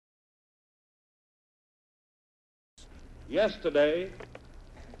Yesterday,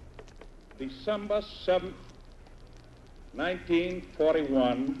 December 7th,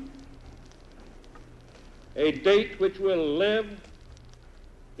 1941, a date which will live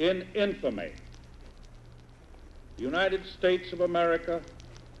in infamy, the United States of America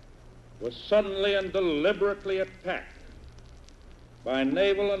was suddenly and deliberately attacked by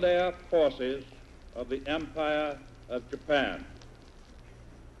naval and air forces of the Empire of Japan.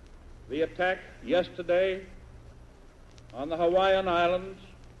 The attack yesterday on the Hawaiian Islands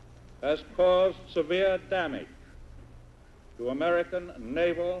has caused severe damage to American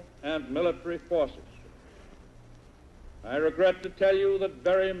naval and military forces. I regret to tell you that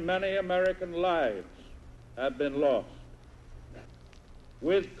very many American lives have been lost.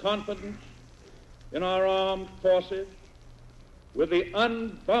 With confidence in our armed forces, with the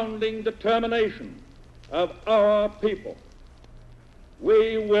unbounding determination of our people,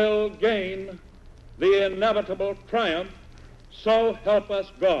 we will gain the inevitable triumph. So help us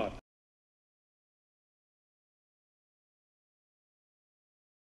God.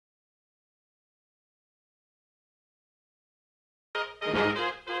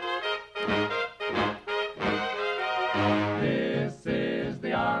 This is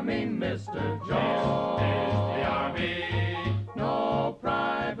the Army, Mr. Jones. This is the Army. No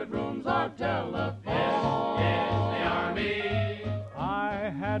private rooms or telephones. This is the Army.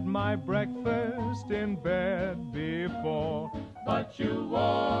 I had my breakfast in bed before, but you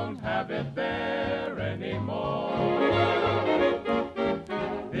won't have it there anymore.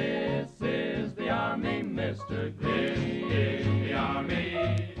 This is the Army, Mr. Green. This is the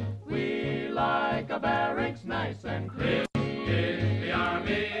Army. We like a barracks nice and clean. This is the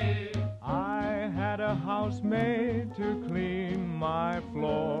Army. I had a housemaid to clean my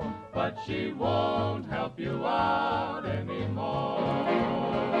floor, but she won't help you out anymore.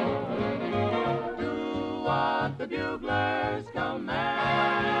 Do what the buglers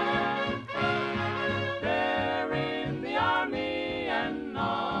command. They're in the Army and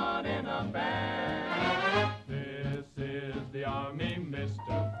not in a band. This is the Army,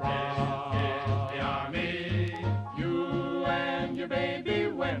 Mr. Fry. This is the Army. You and your baby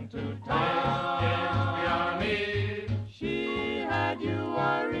went to town. This is the Army. She had you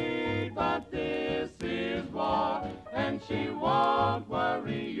worried, but this is war, and she won't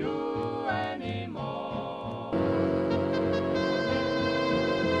worry you anymore.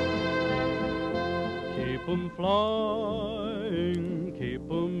 Keep 'em flying,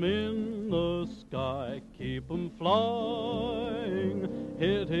 keep 'em in the sky, keep 'em flying,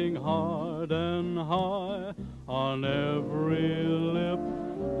 hitting hard and high, on every lip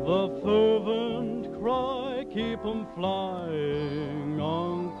the fervent cry, keep 'em flying,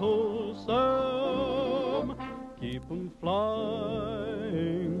 Uncle Sam, keep 'em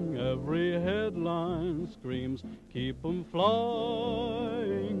flying, every headline screams, keep 'em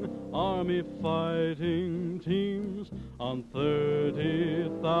flying, Army fighting teams on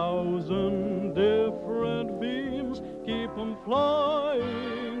 30,000 different beams, keep 'em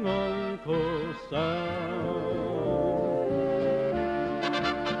flying, Uncle Sam.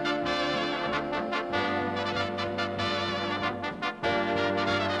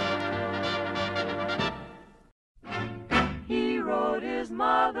 He wrote his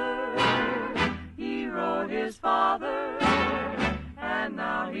mother, he wrote his father, and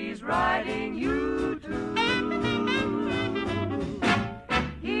now he's writing you too.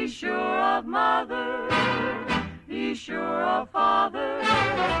 He's sure of mother, he's sure of father,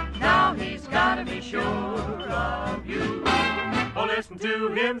 now he's gotta be sure of you. Oh, listen to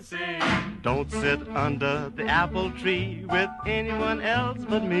him sing. Don't sit under the apple tree with anyone else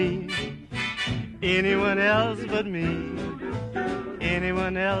but me. Anyone else but me.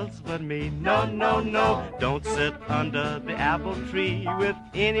 Anyone else but me. No, no, no. Don't sit under the apple tree with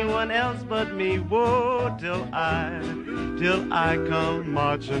anyone else but me. Whoa, till I come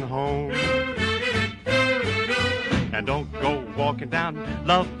marching home. And don't go walking down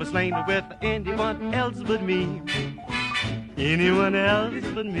Lover's Lane with anyone else but me. Anyone else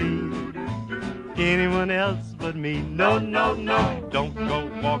but me. Anyone else but me. No, no, no. Don't go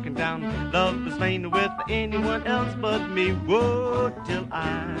walking down Lover's Lane with anyone else but me. Whoa, till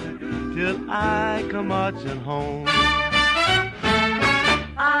I come marching home.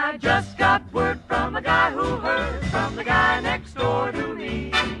 I just got word from a guy who heard from the guy next door to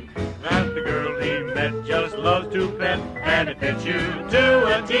me that the girl he met just loves to pet, and it fits you to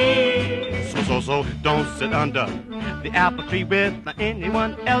a T. So, don't sit under the apple tree with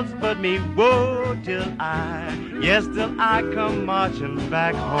anyone else but me. Whoa, till I come marching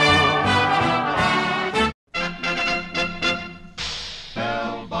back home.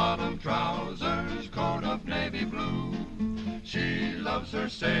 Bell-bottom trousers, coat of navy blue, She loves her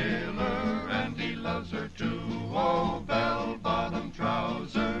sailor and he loves her too. Oh, bell-bottom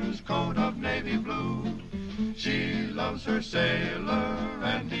trousers, coat of navy blue. She loves her sailor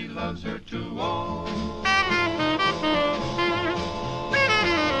and he loves her too. Oh.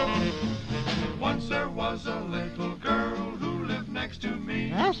 Once there was a little girl who lived next to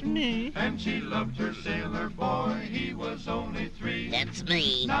me. That's me. And she loved her sailor boy, he was only 3. That's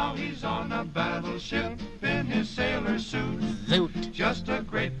me. Now he's on a battleship in his sailor suit. Zoot. Just a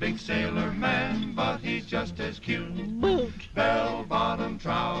great big sailor man, but he's just as cute. Boot. Bell-bottom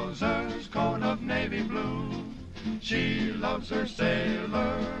trousers, coat of navy blue. She loves her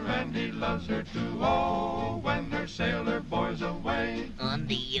sailor and he loves her too. Oh, when her sailor boy's away On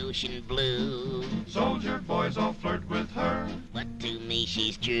the ocean blue. soldier boys all flirt with her. But to me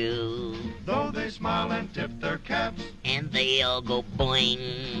she's true. Though they smile and tip their caps, And they all go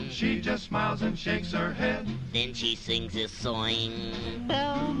boing. she just smiles and shakes her head. Then she sings a song.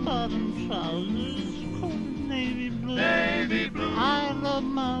 Bell-bottom trousers, coat of navy blue. Navy blue. I love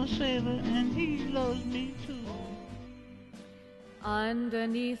my sailor and he loves me too.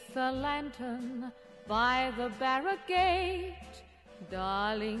 Underneath the lantern by the barrack gate,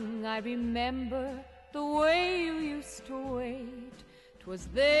 darling, I remember the way you used to wait. 'Twas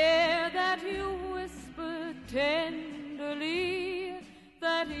there that you whispered tenderly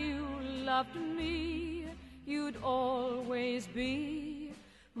that you loved me, you'd always be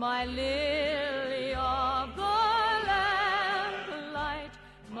my lily of the lamplight,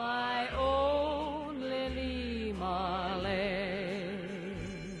 my own Lily Marley.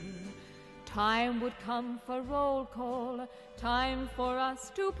 Time would come for roll call, time for us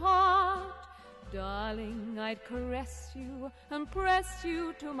to part. Darling, I'd caress you and press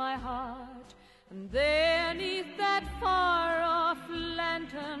you to my heart. And there, 'neath that far-off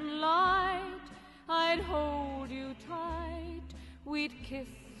lantern light, I'd hold you tight, we'd kiss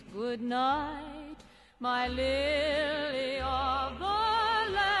goodnight, my lily of the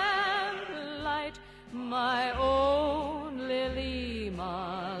lamplight, my own Lily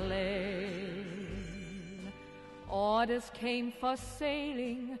Marley. Orders came for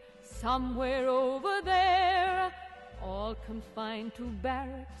sailing somewhere over there. All confined to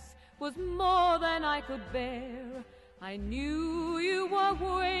barracks was more than I could bear. I knew you were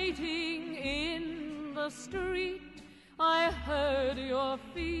waiting in the street. I heard your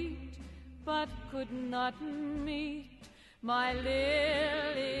feet, but could not meet my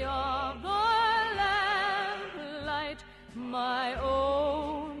lily of the lamplight, my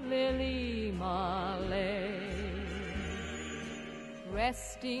own Lily Marley.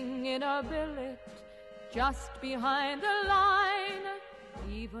 Resting in a billet just behind the line,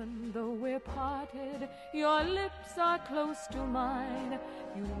 even though we're parted, your lips are close to mine.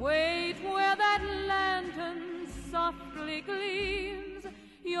 You wait where that lantern softly gleams,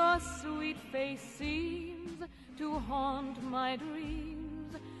 your sweet face seems to haunt my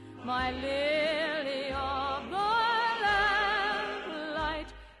dreams, my lips